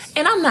 Yes.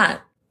 And I'm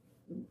not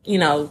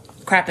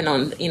crapping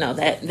on,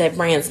 that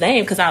brand's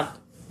name, because I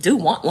do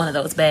want one of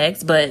those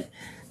bags, but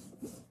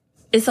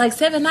it's like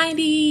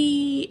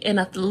 $7.90 in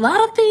a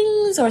lot of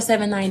things, or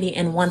 $7.90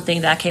 in one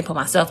thing that I can't put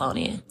my cell phone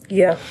in.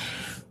 Yeah.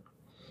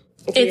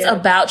 It's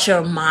about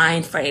your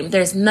mind frame.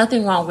 There's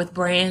nothing wrong with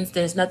brands.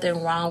 There's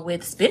nothing wrong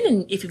with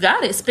spending. If you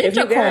got it, spend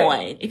your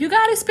coin. If you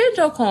got it, spend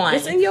your coin.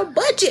 It's in your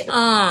budget.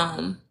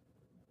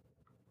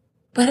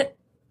 But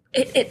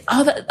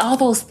all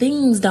those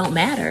things don't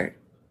matter.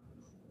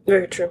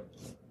 Very true.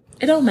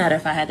 It don't matter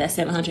if I had that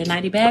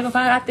 $790 bag or if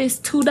I got this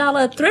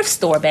 $2 thrift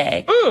store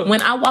bag.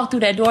 When I walk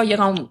through that door, you're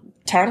going to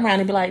turn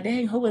around and be like,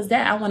 dang, who is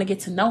that? I want to get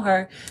to know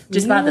her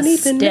just by the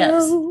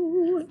steps.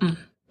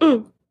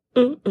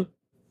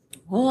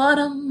 What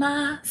are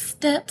my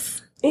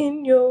steps?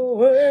 In your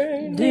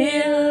word,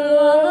 dear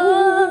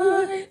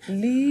Lord,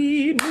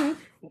 lead me,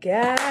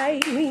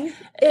 guide me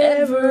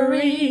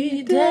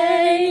every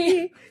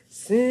day.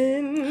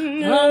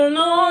 Send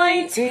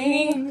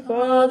anointing,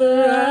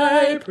 Father,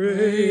 I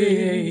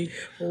pray.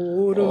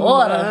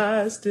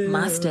 Order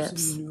my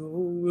steps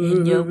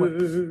in your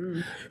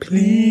word.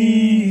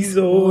 Please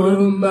order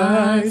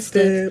my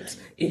steps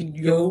in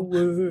your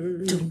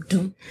word. Doom,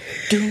 doom,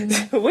 doom.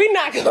 We're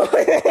not going.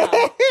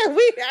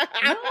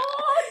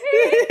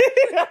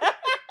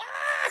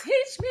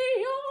 Teach me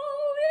your will.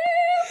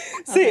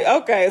 See,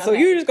 okay, so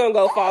you just gonna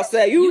go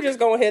falsetto. You just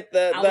gonna hit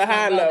the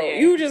high note.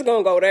 You just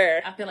gonna go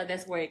there. I feel like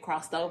that's where it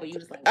crossed over. You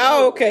just like,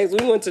 oh, okay. So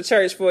we went to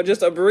church for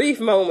just a brief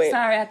moment.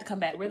 Sorry, I have to come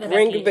back. Really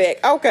Bring it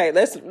back. Okay,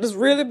 let's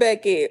reel it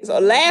back in. So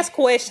last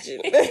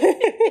question.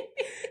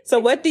 So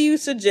what do you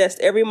suggest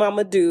every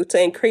mama do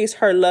to increase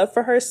her love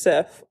for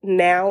herself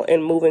now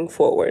and moving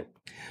forward?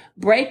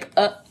 Break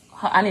up.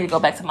 I need to go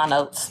back to my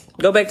notes.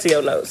 Go back to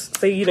your notes.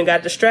 See, you done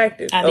got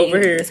distracted over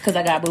here. It's because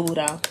I got boo-boo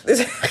down.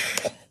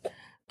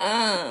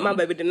 My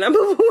baby did not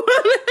boo-boo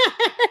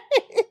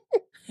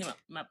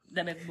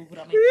that baby boo-boo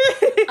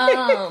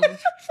on me.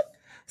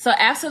 So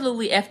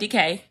absolutely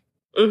FDK.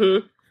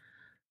 Mm-hmm.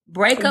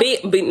 Break up.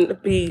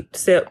 Be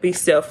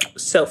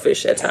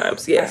selfish at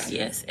times. Yes.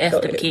 Yes.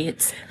 F them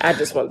kids. I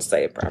just want to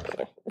say it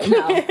properly.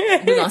 No,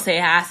 we're gonna say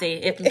how I say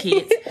it. F them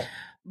kids.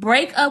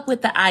 Break up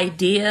with the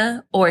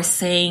idea or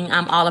saying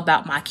I'm all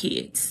about my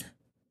kids.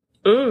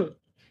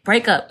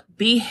 Break up.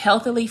 Be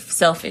healthily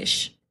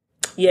selfish.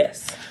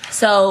 Yes.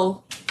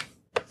 So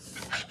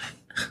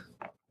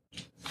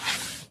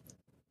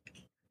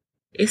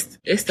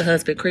it's the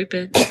husband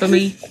creeping for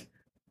me.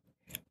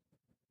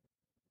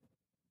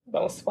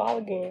 Don't swallow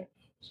again.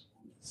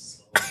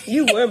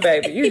 You were,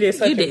 baby. You did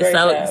such a great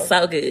job.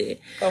 So good.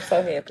 I'm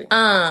so happy.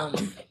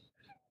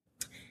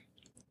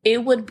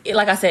 It would,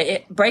 like I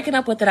said, breaking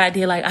up with that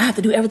idea, like I have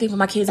to do everything for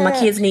my kids, and my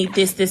kids need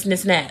this, and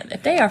this, and that.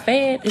 If they are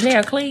fed and they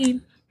are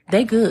clean,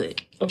 they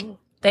good. Mm-hmm.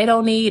 They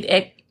don't need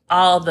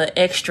all the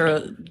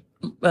extra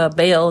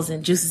bells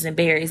and juices and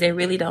berries. They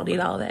really don't need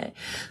all that.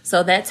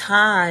 So that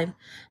time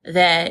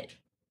that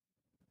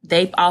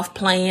they off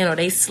playing or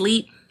they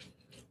sleep,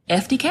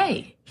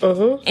 FDK.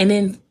 Mm-hmm. And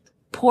then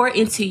pour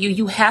into you.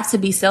 You have to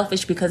be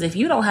selfish, because if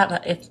you don't have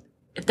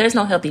if there's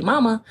no healthy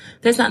mama,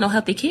 there's not no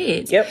healthy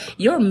kids. Yep.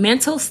 Your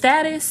mental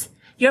status,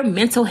 your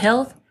mental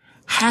health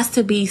has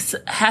to be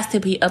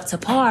up to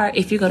par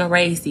if you're going to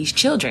raise these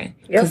children,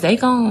 because they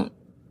can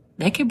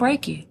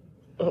break you.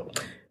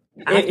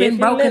 I've been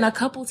broken a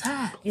couple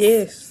times.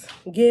 Yes.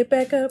 Get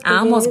back up. I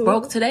almost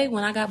broke today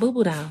when I got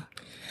boo-boo down.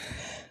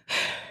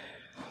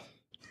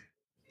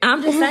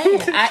 I'm just saying,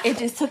 it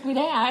just took me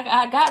there.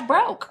 I got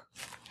broke.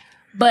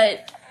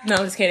 But no,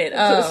 I'm just kidding.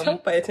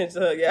 Don't pay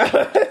attention to her,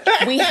 y'all.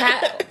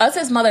 Us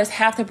as mothers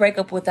have to break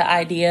up with the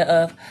idea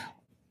of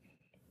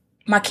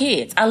my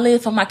kids. I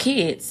live for my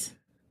kids.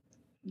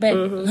 But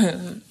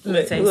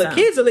look,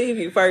 kids will leave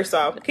you first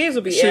off. Kids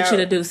will be shoot you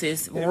the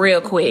deuces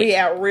real quick. Be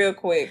out real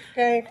quick.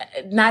 Okay.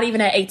 Not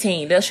even at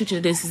 18. They'll shoot you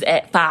the deuces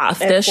at 5.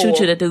 They'll shoot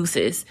you the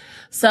deuces.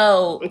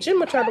 So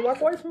Jimma tried to walk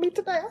away from me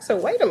today. I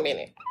said, wait a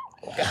minute.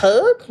 A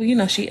hug?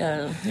 Well, she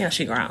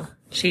grown.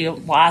 She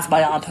wise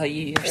beyond her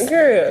years.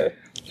 Girl.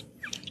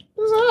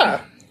 What's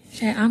up?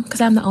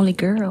 Because I'm the only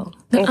girl.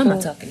 I'm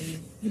not talking to you.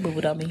 You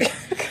boo-booed on me.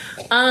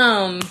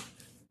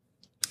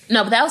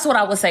 No, but that was what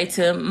I would say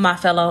to my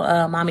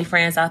fellow mommy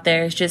friends out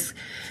there. Is just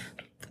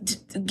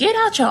get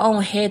out your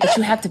own head that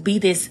you have to be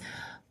this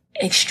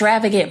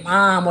extravagant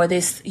mom, or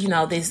this,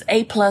 this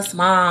A+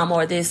 mom,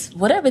 or this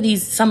whatever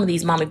some of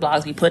these mommy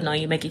blogs be putting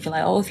on you, make you feel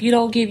like, oh, if you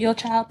don't give your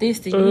child this,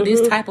 then you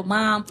this type of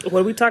mom.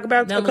 What did we talk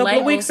about a couple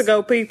of weeks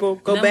ago, people?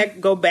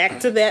 Go back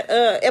to that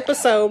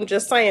episode.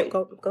 Just saying.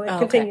 Go ahead,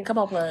 continue. Come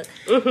on, plug.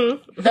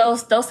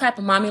 Mm-hmm. Those type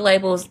of mommy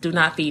labels do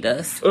not feed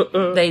us.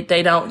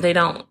 They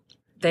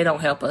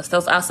don't help us.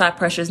 Those outside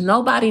pressures.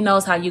 Nobody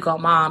knows how you go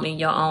mom in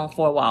your own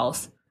 4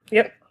 walls.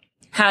 Yep.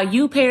 How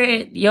you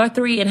parent your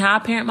 3 and how I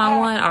parent my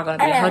 1 are going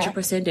to be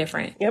 100%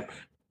 different. Yep.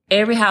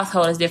 Every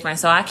household is different.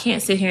 So I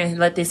can't sit here and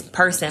let this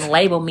person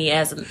label me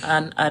as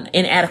an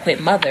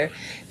inadequate mother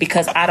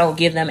because I don't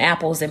give them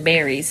apples and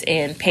berries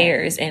and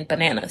pears and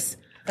bananas.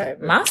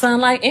 Right. My son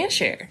like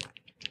Ensure.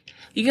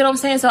 You get what I'm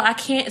saying? So I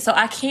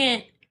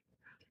can't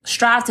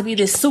strive to be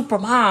this super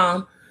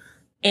mom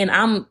and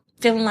I'm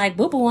feeling like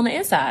boo-boo on the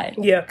inside.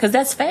 Yeah. Because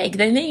that's fake.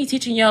 Then you're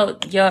teaching your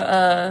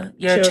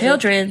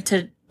children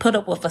to put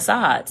up with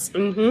facades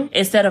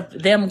instead of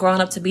them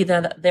growing up to be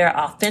their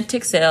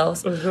authentic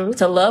selves,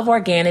 to love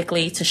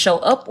organically, to show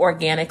up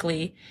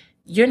organically.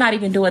 You're not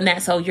even doing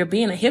that, so you're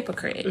being a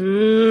hypocrite.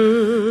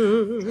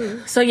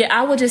 So yeah,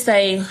 I would just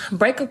say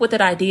break up with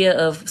that idea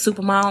of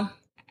supermom.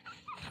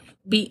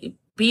 Be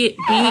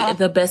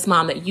the best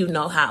mom that you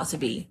know how to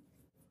be.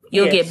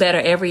 You'll get better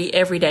every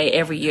day,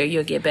 every year.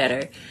 You'll get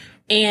better.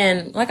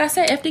 And like I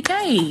said,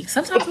 FDK,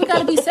 sometimes we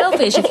gotta be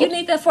selfish. If you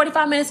need that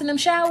 45 minutes in them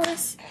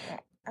showers,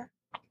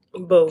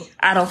 boo.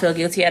 I don't feel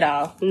guilty at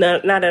all.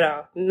 Not at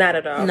all. Not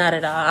at all. Not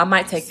at all. I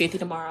might take 50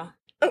 tomorrow.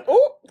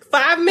 Ooh,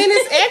 5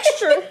 minutes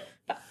extra.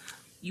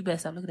 You better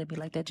stop looking at me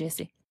like that,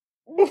 Jesse.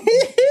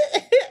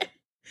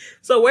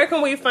 So where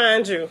can we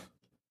find you?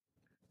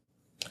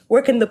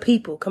 Where can the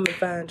people come and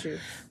find you?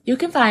 You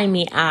can find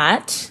me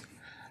at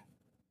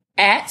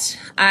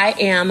I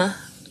am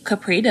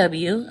Capri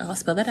W. I'll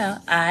spell that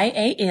out.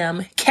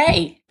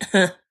 IAMK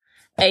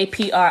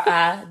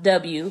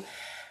APRIW.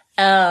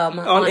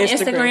 On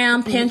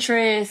Instagram,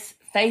 Pinterest,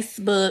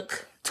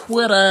 Facebook,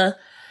 Twitter,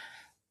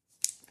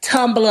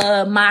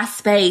 Tumblr,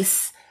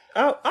 MySpace.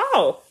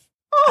 Oh.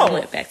 I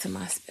went back to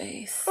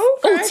MySpace. Okay.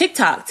 Oh,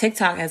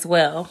 TikTok as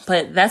well.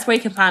 But that's where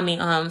you can find me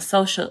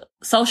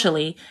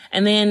socially.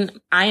 And then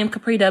I am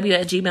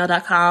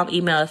capriw@gmail.com.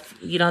 Email if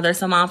there's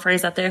some mom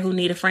friends out there who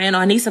need a friend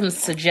or need some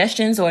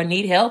suggestions or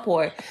need help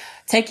or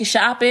take you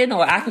shopping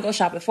or I can go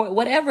shopping for it,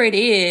 whatever it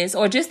is,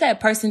 or just that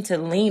person to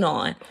lean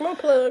on. Come on,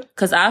 plug.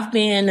 Because I've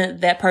been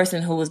that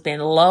person who has been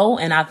low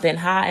and I've been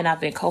high and I've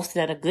been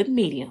coasted at a good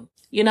medium.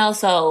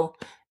 So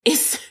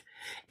it's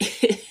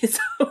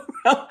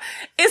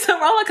a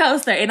roller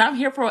coaster and I'm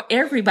here for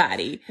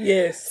everybody.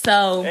 Yes.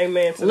 So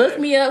amen. Look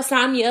me up,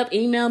 sign me up,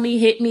 email me,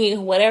 hit me,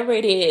 whatever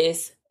it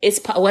is. It's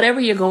whatever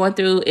you're going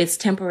through. It's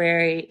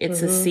temporary.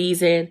 It's a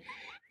season.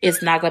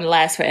 It's not going to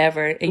last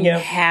forever. And you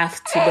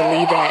have to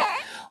believe that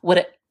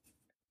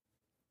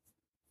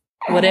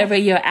whatever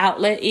your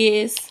outlet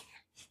is,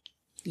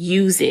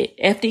 use it.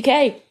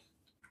 FDK.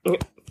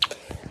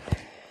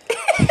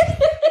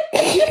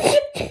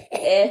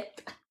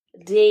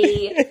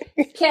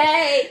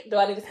 DK. Do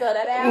I need to spell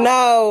that out?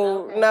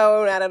 No, okay.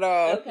 No, not at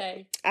all.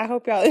 Okay. I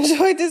hope y'all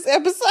enjoyed this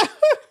episode.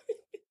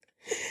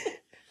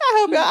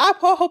 I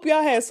hope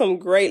y'all had some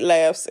great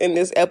laughs in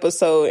this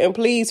episode. And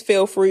please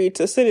feel free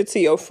to send it to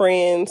your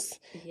friends,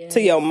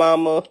 to your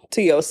mama,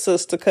 to your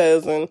sister,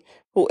 cousin,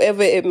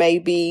 whoever it may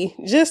be,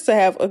 just to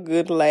have a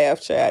good laugh,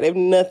 child, if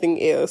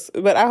nothing else.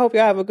 But I hope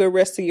y'all have a good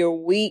rest of your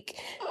week.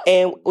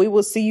 And we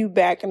will see you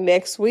back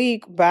next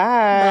week.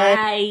 Bye.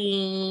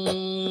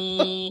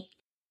 Bye.